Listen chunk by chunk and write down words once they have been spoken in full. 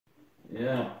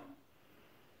Yeah.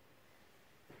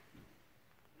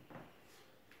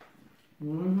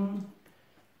 Mm-hmm.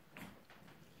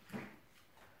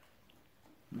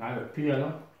 Now the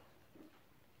piano.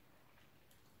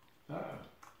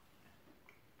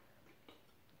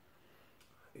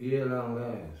 Yeah, long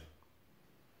legs.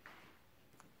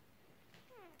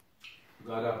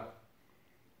 Gotta.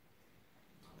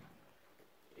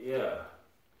 Yeah.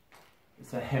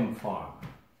 It's a hemp farm.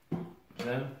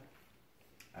 Yeah?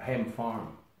 A hemp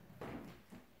farm.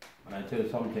 And I tell you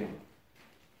something.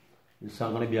 This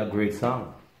song gonna be a great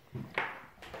song.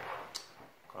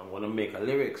 I'm gonna make a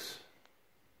lyrics.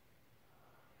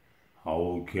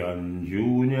 How can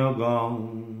Junior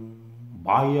Gong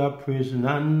buy a prison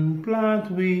and plant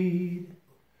weed?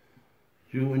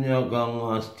 Junior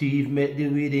Gong and Steve met the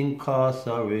weed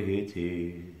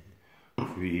incarcerated.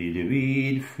 Free the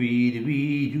weed,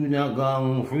 Junior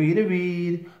Gong, free the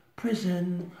weed.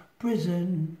 Prison,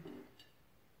 prison.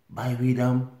 Buy weed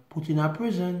and put in a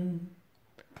prison.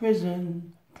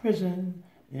 Prison, prison.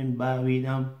 And buy weed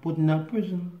and put in a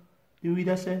prison. The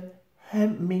weed said,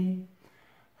 help me.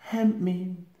 Help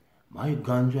me, my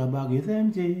ganja bag is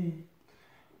empty.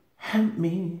 Help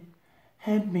me,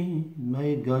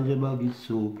 my ganja bag is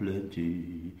so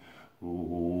plenty.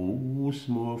 Oh,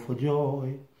 small for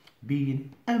joy,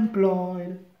 being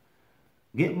employed.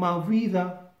 Get my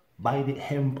visa by the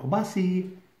hemp embassy.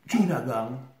 Junior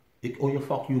Gang, oh you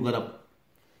fuck you gonna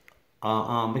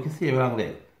make it say wrong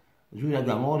there. Junior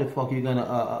Gang, how the fuck you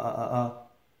gonna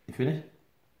you finish?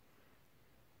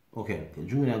 Okay,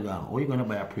 Junior Gang, how you gonna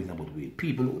buy a prison but weed?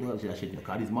 People don't see that shit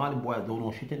because these Mali boys don't know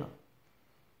shit, you know. You know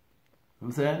what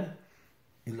I'm saying?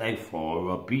 It's like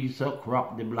for a piece of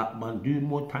crap, the black man do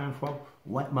more time for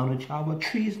white man with child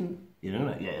treason. You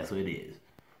know, yeah, that's what it is.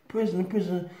 Prison,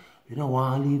 prison. You don't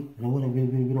want to leave. We don't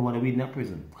want to weed in that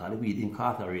prison. Because the weed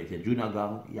incarcerated. Junior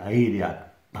Gang, you're an idiot.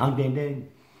 Bang, dang, dang.